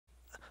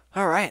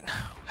Alright.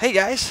 Hey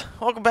guys,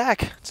 welcome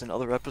back. It's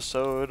another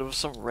episode of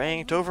some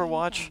ranked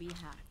Overwatch.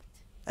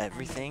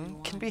 Everything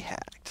can be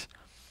hacked.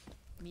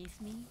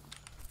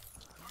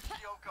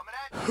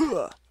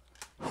 Hooah!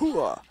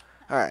 Hooah!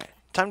 Alright,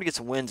 time to get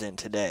some wins in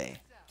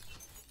today.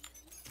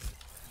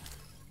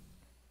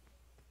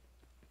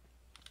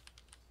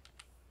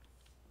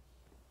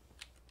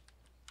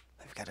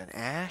 I've got an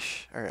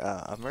Ashe, or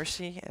a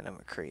Mercy, and a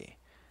McCree.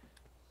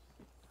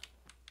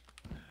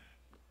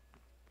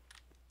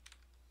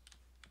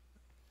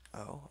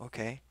 Oh,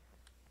 okay.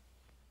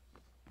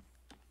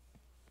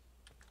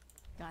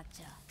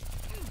 Gotcha.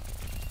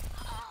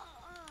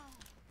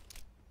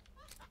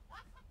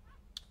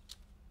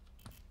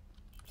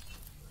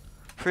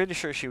 Pretty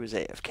sure she was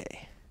AFK.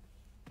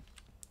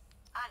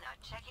 Anna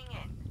checking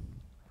in.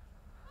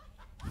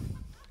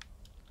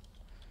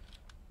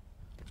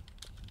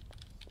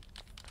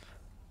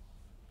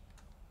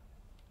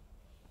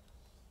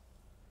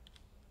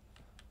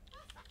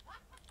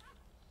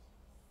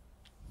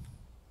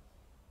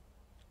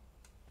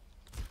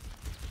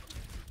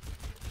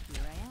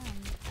 Here I am.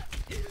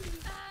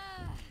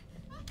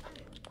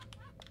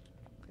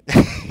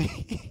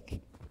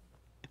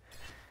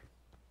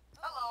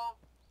 Hello.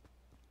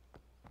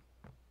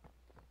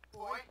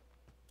 Boy.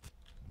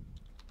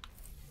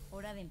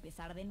 Hora de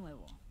empezar de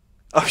nuevo.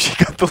 Oh, she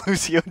got the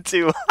Lucio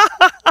too.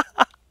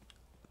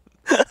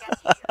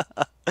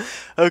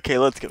 Okay,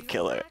 let's go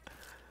kill her.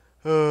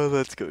 Oh,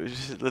 let's go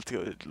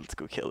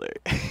kill her.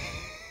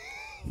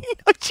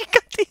 Oh, she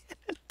got the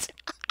hit.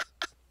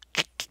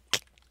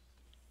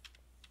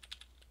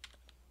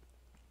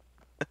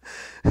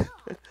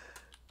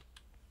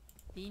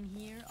 Been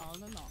here all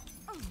along.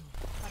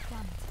 But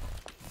damn it.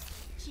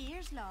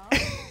 Cheers, love.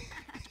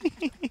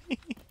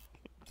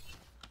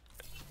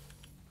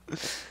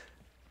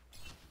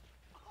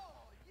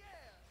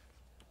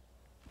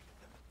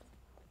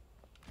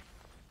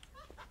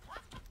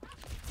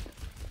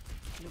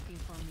 Looking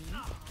for me?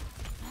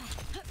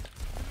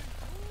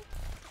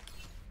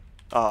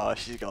 Oh,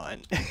 she's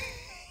gone.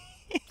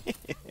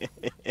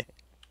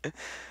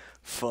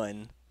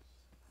 Fun.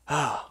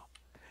 Oh,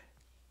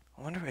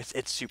 I wonder if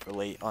it's super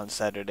late on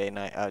Saturday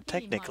night.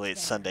 Technically,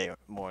 it's Sunday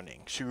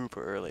morning.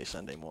 Super early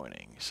Sunday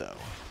morning, so.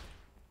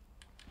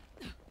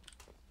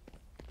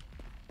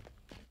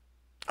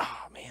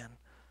 Oh, man.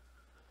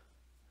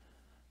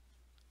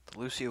 The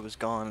Lucio was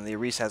gone, and the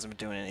Ares hasn't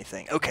been doing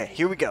anything. Okay,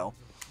 here we go.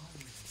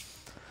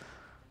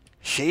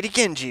 Shady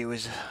Genji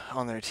was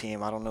on their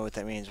team. I don't know what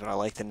that means, but I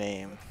like the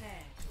name.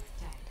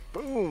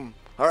 Boom!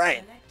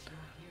 Alright.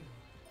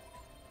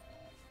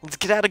 Let's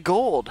get out of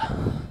gold.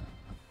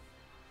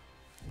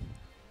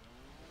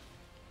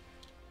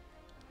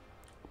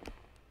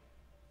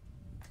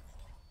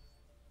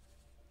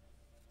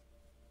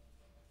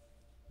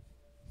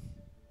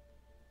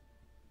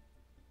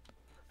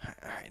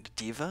 Alright, a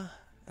Diva,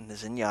 and the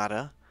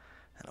Zenyatta,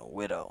 and a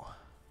Widow.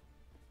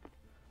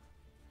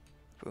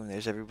 Boom,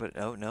 there's everybody.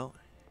 Oh, no.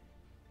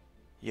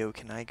 Yo,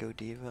 can I go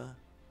Diva?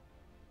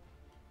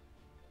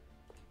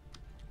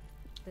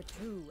 The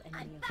true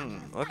enemy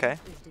of Okay.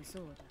 is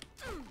disorder.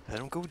 Let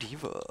him go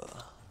Diva.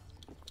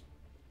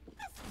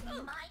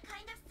 My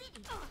kind of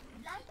city.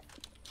 Light,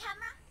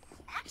 camera,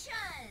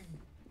 action!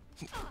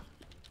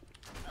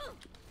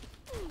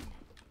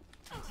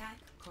 Attack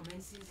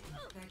commences in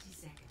 30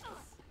 seconds.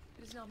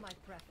 It is not my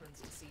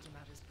preference to see to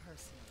matters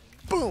personally,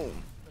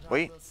 Boom! but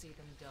Wait. I will see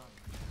them done.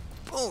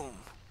 Boom!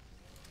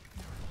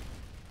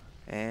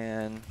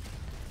 And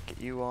get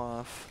you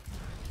off.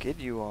 Get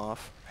you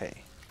off.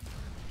 Hey.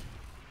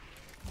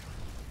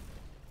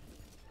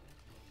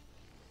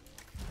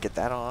 Get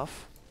that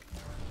off.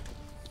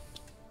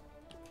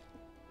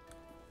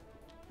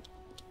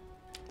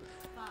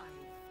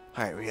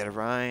 Alright, we got a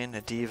Rhine,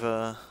 a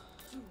Diva.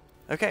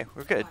 Okay,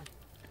 we're good.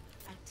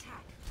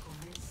 Attack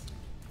commencing.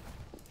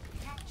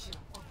 Capture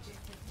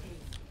objective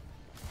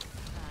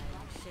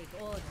I'll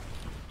shake order.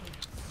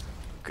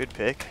 Good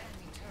pick.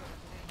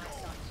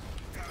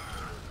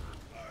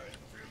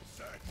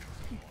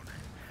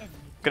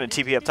 Gonna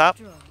TP up top.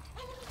 Destroyed.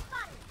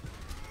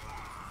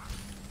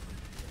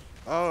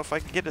 Oh, if I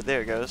can get it,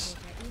 there it goes. Is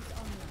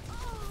online.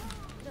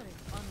 Turret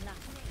online.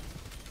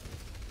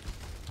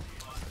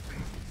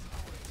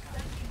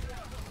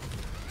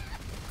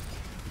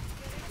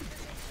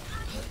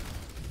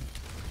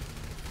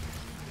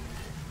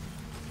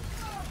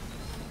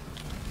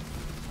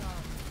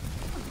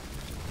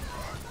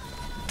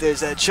 There's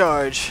that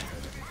charge.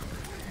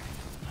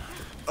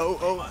 Oh,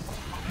 oh.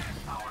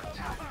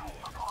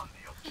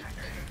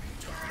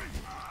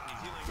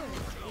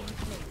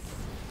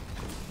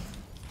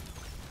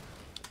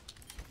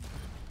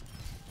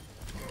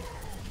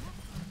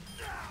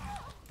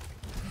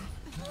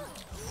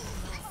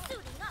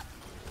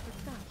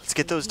 Let's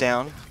get those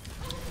down.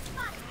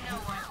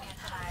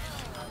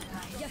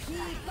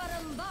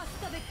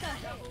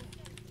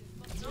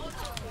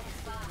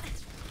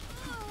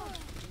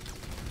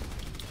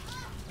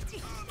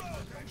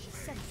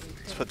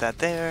 Let's put that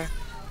there.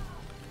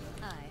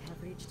 I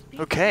have reached peak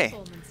Okay.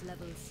 performance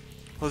levels.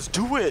 Let's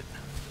do it.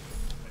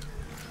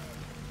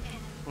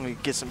 Let me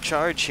get some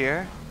charge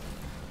here.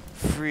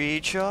 Free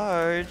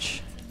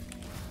charge.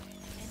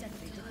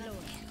 Sentry deployed.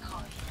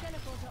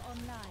 Teleporter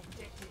online.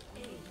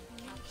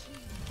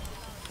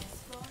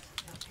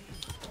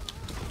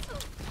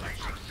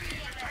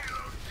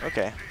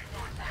 Okay.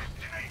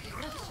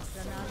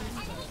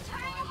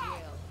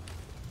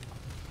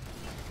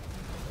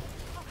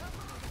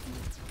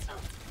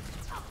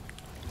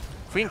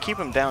 If we can keep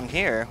him down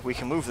here, we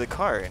can move the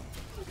cart.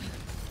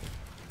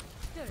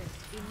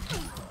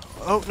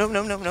 Oh, no,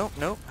 no, no, no,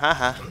 no.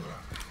 Haha.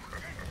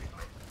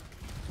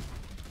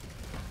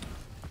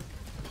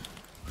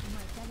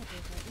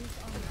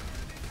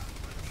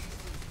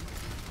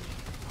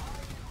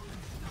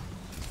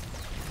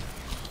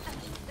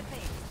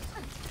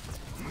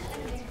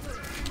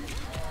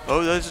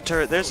 Oh, there's a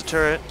turret. There's a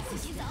turret.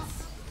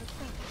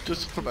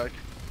 Just fall back.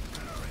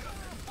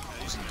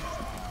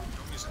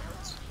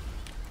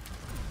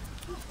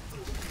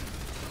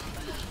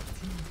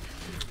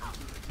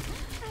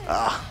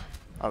 Ah,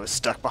 I was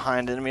stuck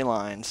behind enemy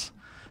lines.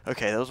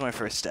 Okay, that was my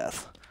first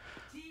death.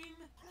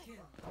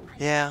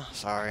 Yeah,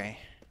 sorry.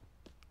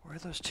 Where are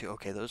those two?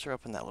 Okay, those are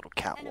up in that little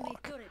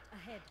catwalk.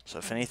 So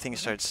if anything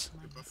starts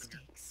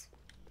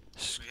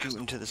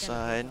scooting to the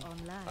side.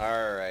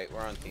 Alright, we're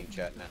on team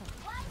chat now.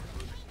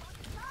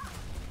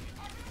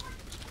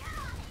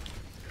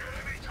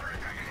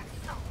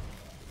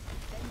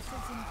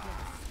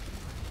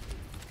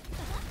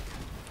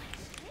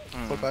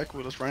 Fall back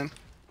with us, Ryan.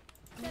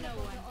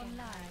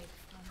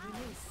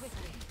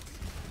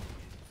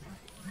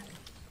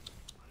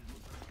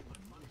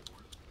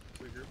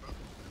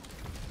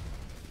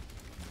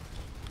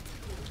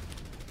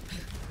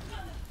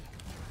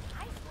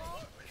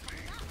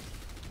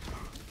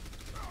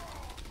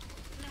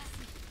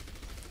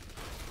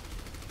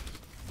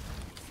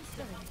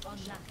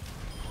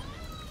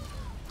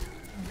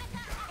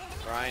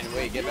 Ryan,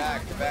 wait, get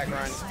back,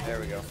 Ryan. There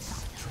we go.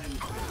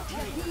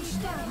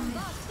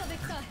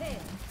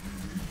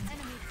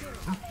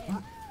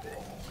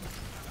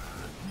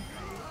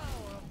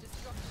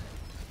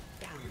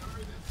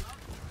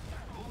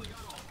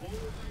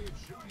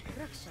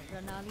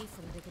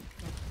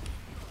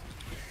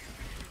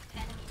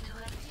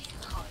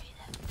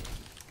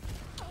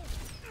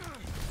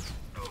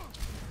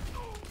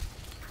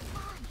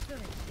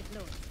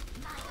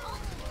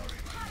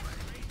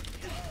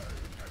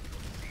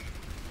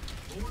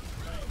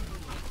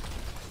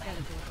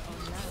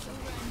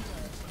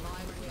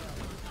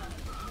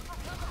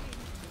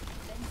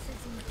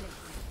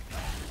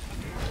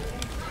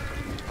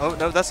 Oh,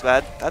 no, that's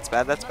bad. That's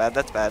bad, that's bad,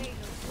 that's bad.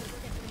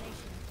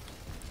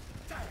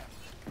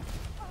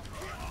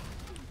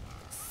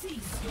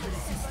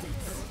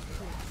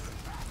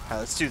 Alright,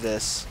 let's do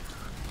this.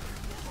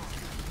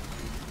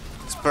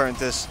 Let's burn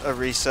this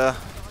Arisa.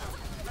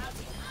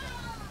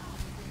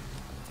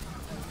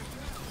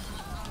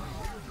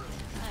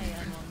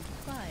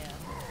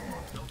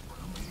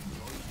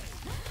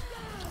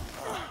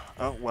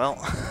 Oh, well.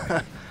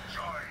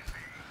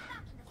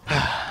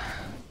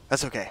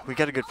 That's okay. We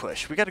got a good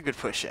push. We got a good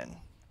push in.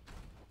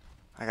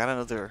 I got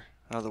another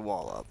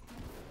wall up.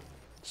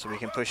 So we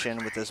can push in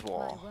with this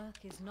wall.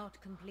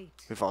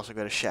 We've also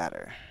got a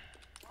shatter.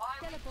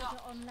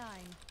 Teleporter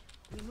online.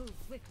 We move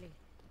quickly.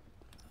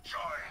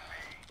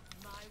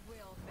 My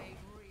will made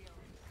real.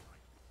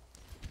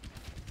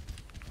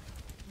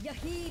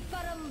 Yahi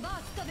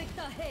parambasta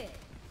viktahe.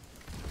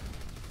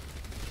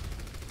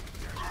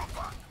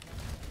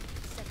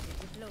 Sentry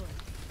deployed.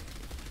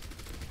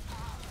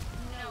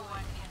 No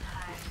one can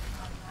hide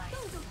from my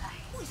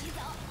sight.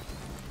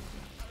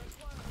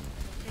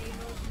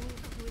 Payload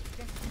moves to its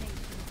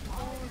destination.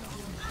 All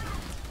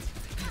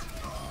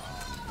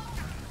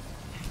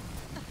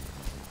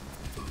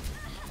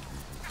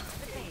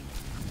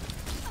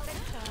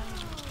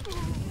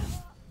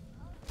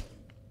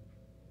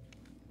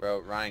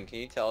Bro, Ryan, can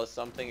you tell us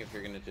something if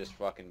you're gonna just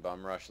fucking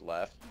bum rush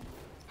left?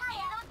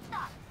 Hiya, don't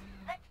stop.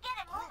 Let's get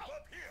it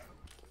moving.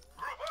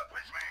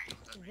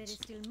 there is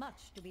still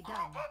much to be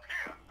done.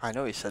 I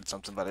know he said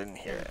something, but I didn't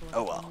hear it.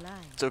 Oh well.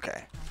 It's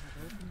okay.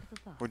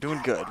 We're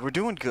doing good. We're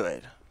doing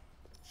good.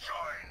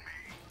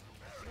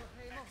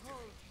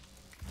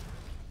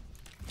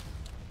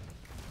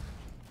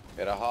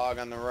 Got a hog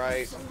on the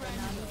right.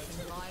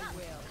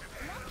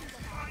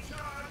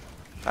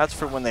 That's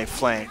for when they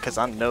flank, because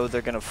I know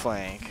they're going to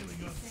flank.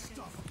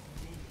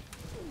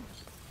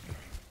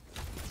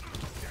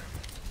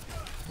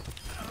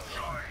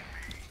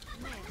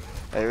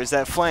 There's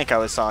that flank I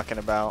was talking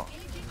about.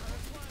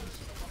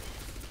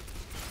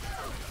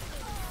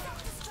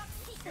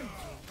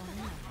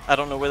 I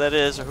don't know where that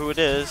is or who it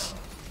is.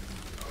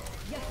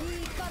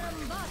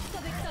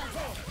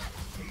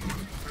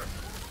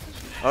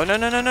 Oh, no,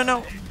 no, no, no,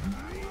 no.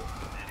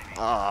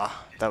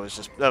 Ah, that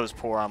was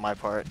poor on my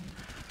part.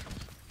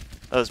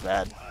 That was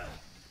bad.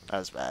 That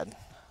was bad.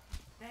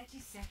 30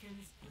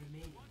 seconds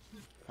remaining.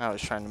 I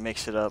was trying to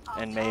mix it up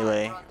in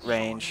melee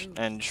range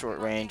and short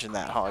range, and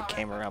that hog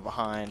came around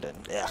behind,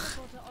 and yeah.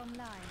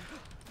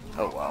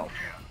 Oh well.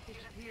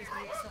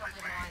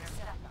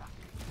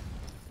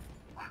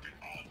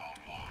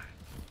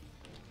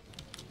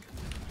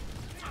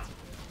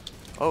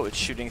 Oh, it's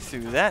shooting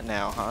through that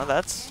now, huh?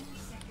 That's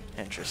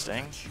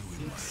interesting.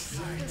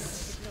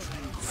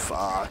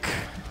 Fuck.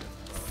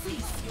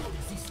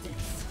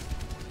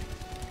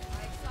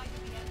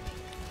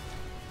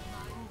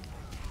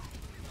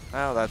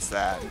 Oh, that's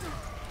that.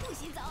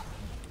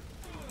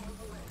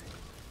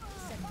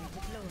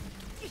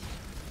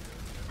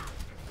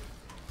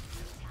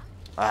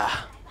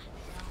 Ah.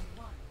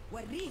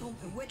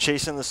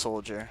 Chasing the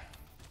soldier.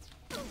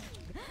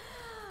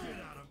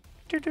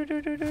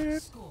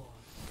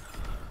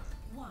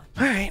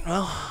 Alright,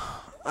 well,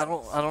 I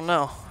don't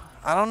know.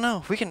 I don't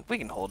know. We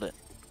can hold it.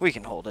 We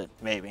can hold it,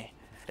 maybe.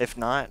 If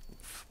not,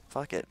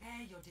 fuck it.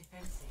 Prepare your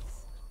defenses.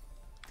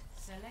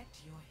 Select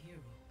your hero.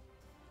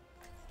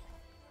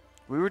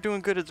 We were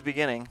doing good at the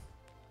beginning.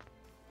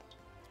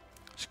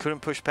 Just couldn't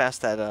push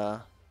past that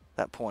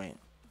that point.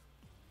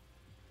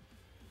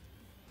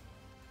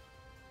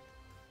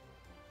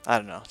 I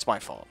don't know. It's my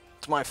fault.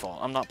 It's my fault.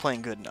 I'm not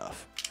playing good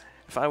enough.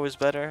 If I was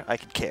better, I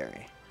could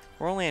carry.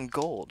 We're only in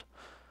gold.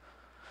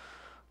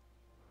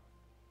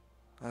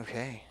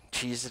 Okay.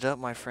 Cheese it up,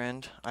 my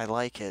friend. I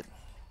like it.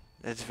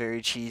 It's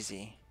very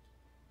cheesy.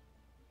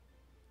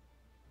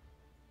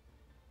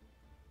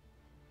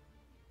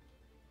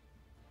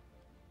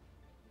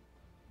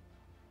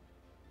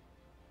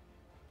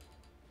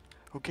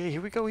 Okay,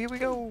 here we go, here we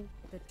go.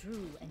 The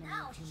true enemy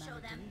of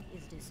humanity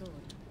is disorder.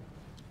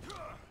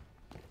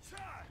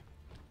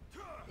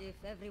 If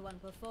everyone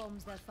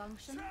performs their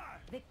function,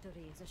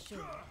 victory is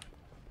assured.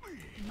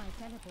 My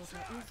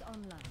teleporter is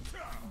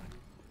online.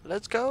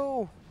 Let's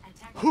go.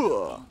 Attackers Huh.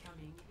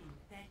 incoming in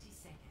 30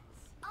 seconds.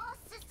 All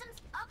systems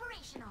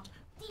operational.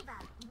 Diva,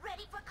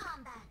 ready for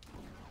combat.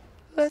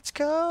 Let's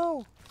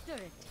go.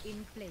 Turret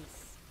in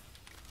place.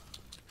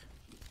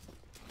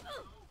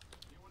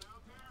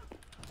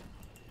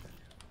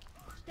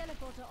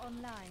 Teleporter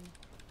online.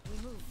 We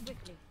move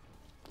quickly.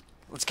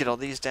 Let's get all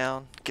these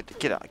down.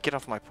 Get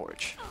off my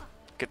porch.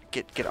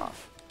 Get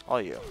off.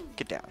 All you.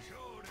 Get down.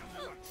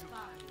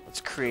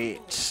 Let's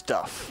create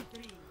stuff.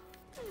 3, 2,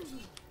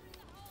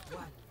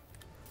 1.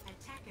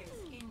 Attackers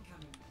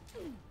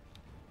incoming.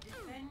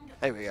 Defend.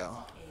 There we go.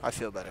 I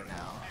feel better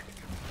now.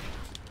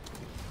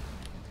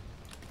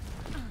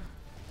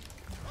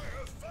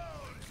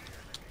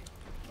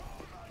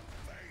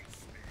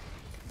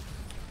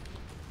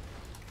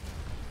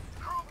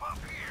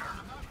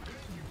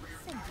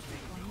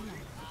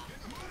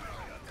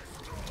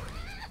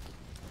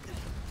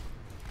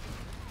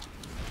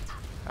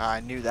 I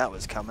knew that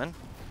was coming.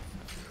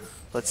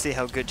 Let's see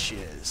how good she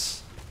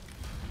is.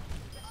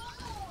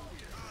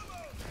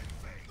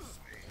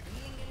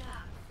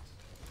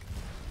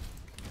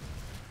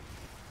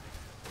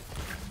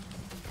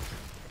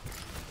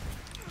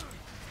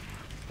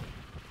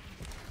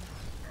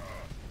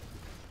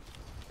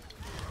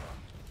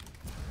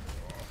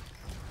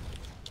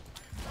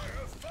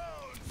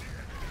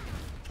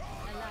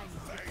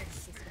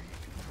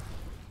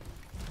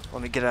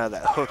 Let me get out of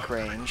that hook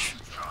range.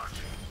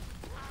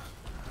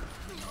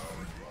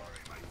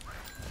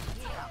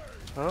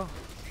 Oh.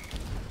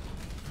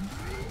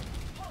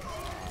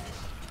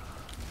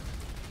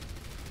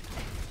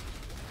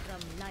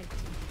 From light.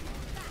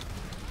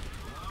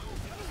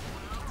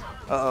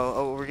 Uh-oh,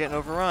 oh, we're getting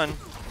overrun.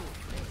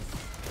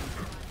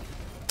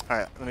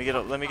 Alright, let me get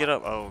up, let me get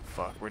up. Oh,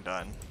 fuck, we're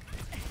done.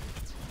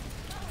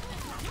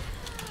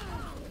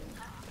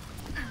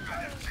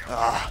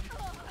 Ah.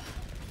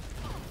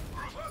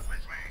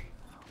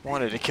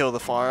 Wanted to kill the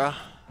Pharah.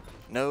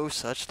 No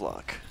such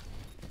luck.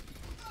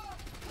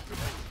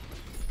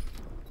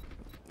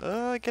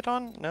 Get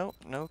on. No,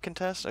 no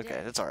contest.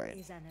 Okay, that's alright.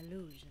 Is an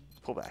illusion.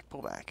 Pull back,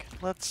 pull back.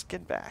 Let's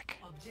get back.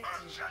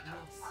 Objective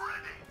lost.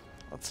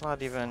 Let's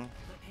not even...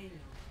 The payload.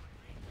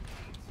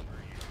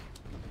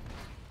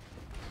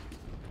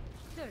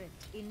 Turret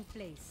in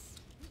place.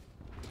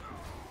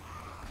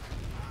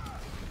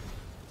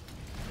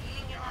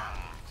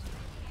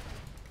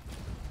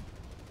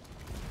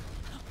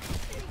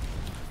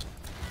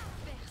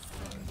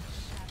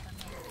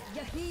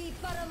 Yahi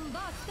param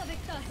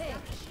vastavika hai.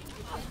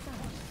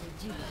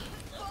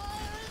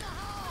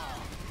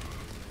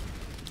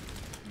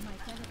 My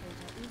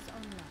teleporter is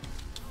online.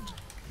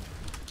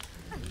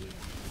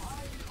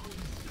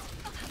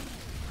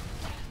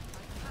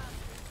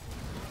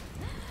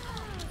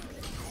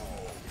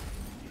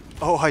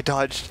 Oh, I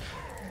dodged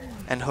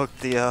and hooked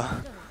the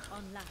Online.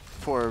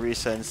 poor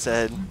Arisa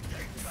instead.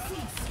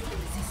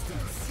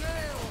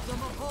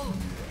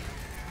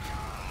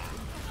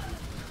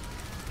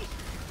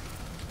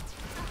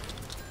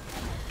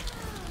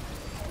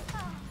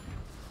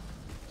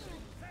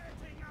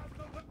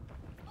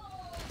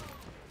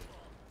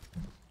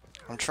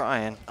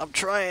 I'm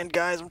trying,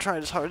 guys. I'm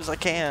trying as hard as I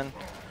can.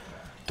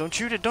 Don't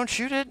shoot it. Don't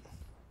shoot it.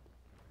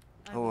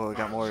 Oh, I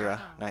got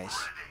Moira. Nice.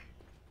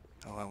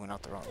 Oh, I went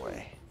out the wrong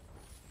way.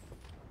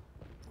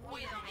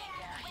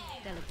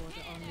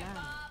 Teleporter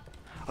online.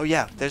 Oh,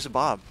 yeah. There's a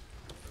Bob.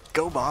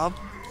 Go, Bob.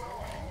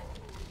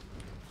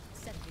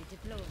 Sentry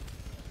deployed.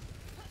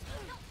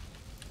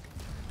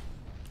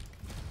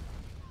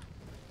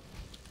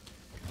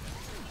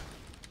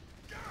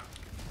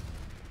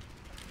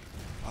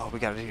 Oh, we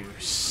gotta do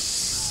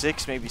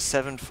 6, maybe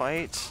 7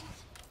 fights.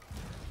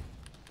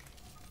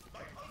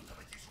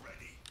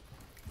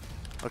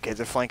 Okay,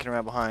 they're flanking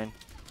around behind.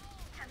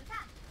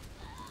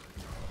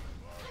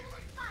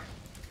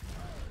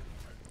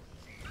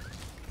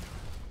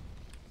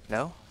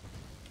 No?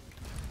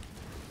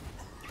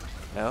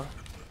 No?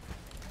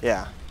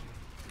 Yeah.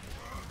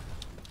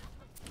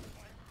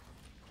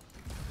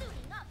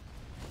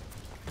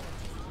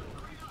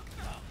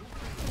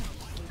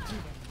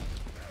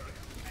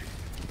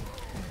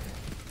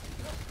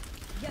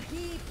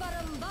 यही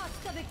परम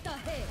वास्तविकता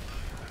है।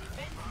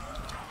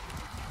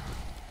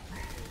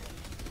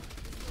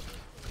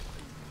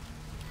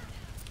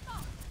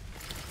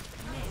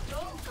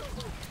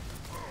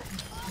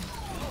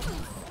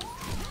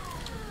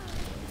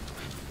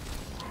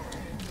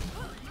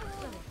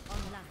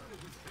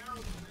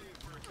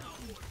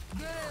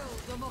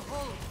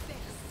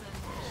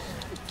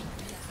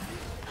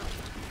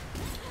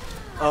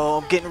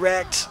 Oh, I'm getting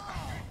wrecked.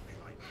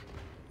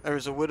 There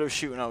was a widow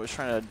shooting. I was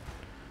trying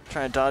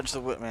to dodge the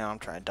whip. Man, I'm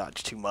trying to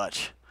dodge too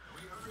much.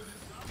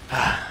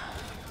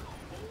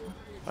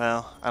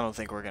 Well, I don't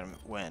think we're gonna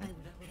win.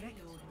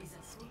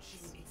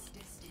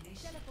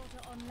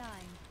 Teleporter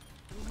online.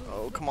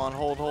 Oh, come on,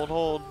 hold, hold,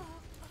 hold.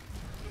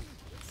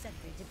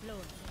 Sentry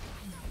deployed.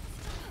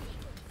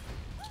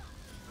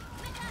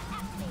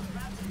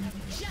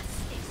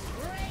 Justice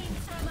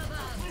reigns from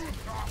above.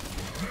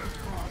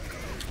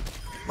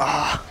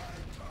 Ah,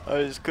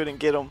 I just couldn't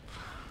get him.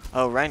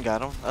 Oh, Ryan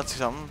got him. That's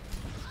something.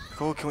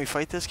 Cool. Can we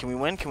fight this? Can we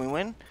win? Can we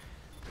win?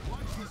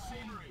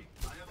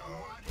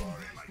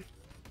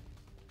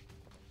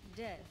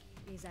 Death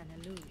is an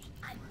illusion.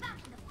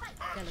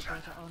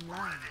 Teleporter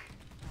online.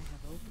 I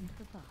have opened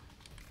the path.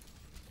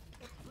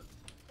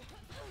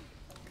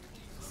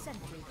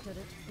 Sentry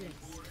turret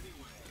placed.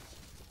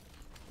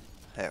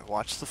 Hey,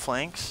 watch the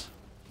flanks.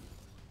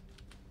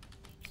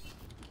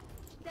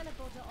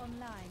 Teleporter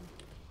online.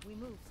 We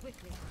move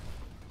swiftly.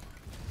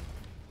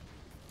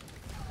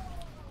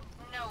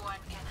 No one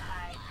can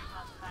hide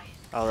from light.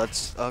 Oh,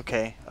 that's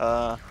okay.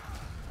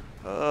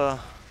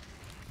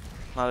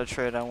 Not a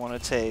trade I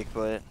want to take,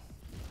 but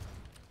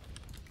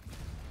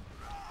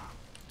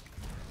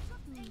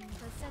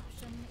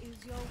Perception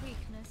is your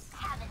weakness.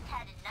 Haven't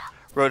had enough.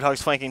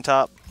 Roadhog's flanking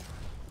top.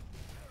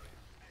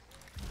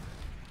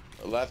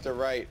 Left or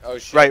right? Oh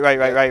shit.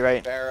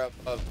 Right. Bear up.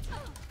 Prakash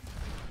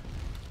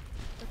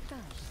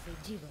se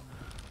jivan.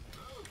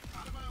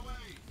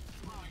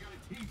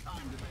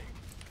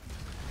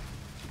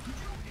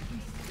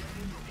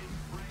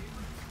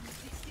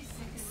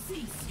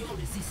 Cease your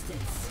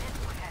resistance.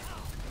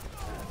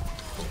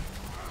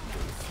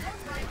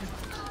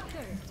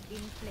 Turret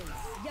in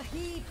place.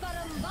 Yahi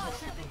param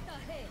vastavikta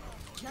hai.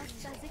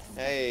 Just as expected.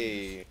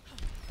 Hey.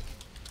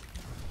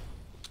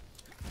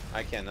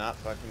 I cannot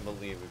fucking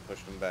believe we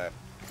pushed him back.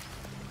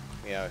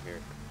 We out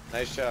here.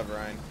 Nice job,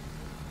 Ryan.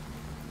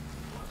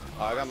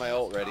 Oh, I got my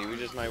ult ready. We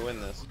just might win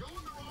this.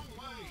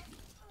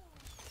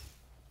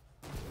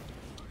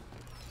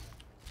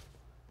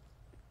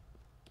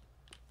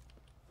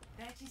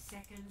 My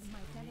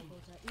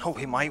teleporter is Oh,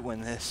 we might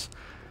win this.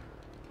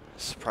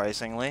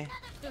 Surprisingly.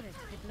 turret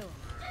deployed.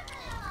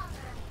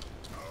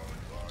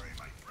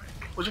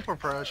 Hoje for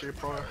pro, achei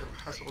pro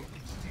hustle.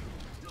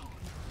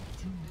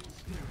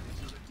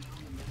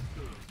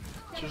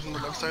 She's on the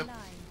left side. Online.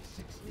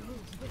 We move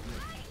swiftly.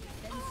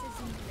 Fences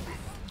in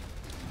place.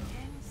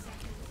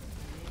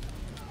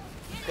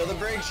 Kill the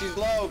brig. She's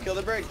low. Kill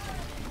the brig.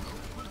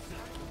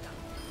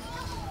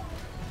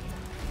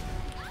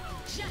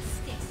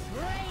 Justice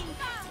reigns.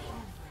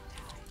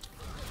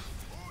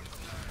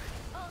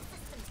 All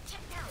systems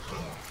checked out.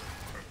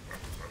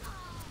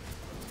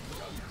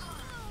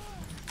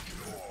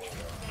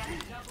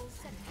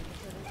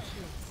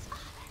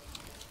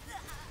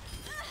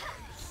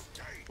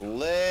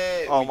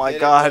 Lit. Oh We my did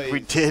it, God, boys. we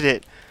did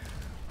it.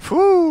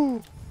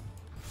 Whew.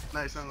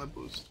 Nice on the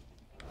boost.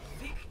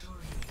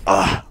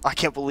 I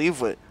can't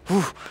believe it.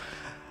 Whew.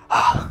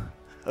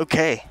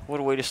 Okay, what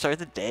a way to start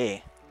the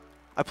day.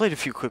 I played a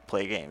few quick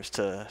play games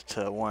to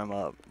warm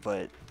up,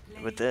 but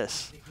with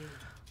this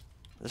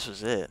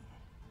was it.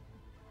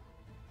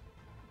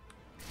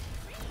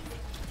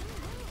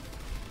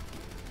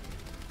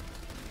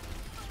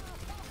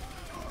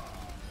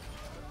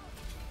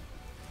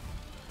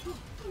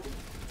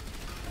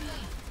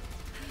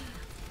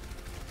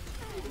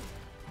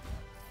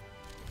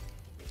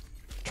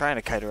 Trying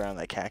to kite around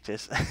that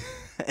cactus.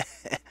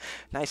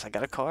 Nice, I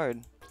got a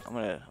card. I'm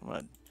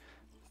gonna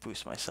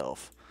boost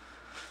myself.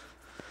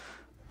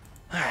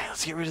 Alright,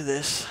 let's get rid of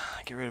this.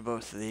 Get rid of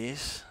both of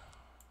these.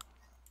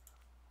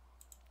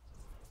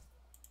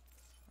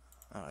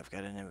 Oh, I've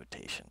got an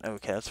invitation.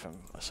 Okay, that's from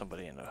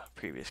somebody in a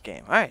previous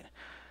game. Alright.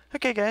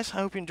 Okay, guys, I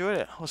hope you enjoyed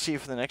it. We'll see you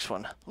for the next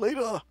one.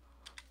 Later!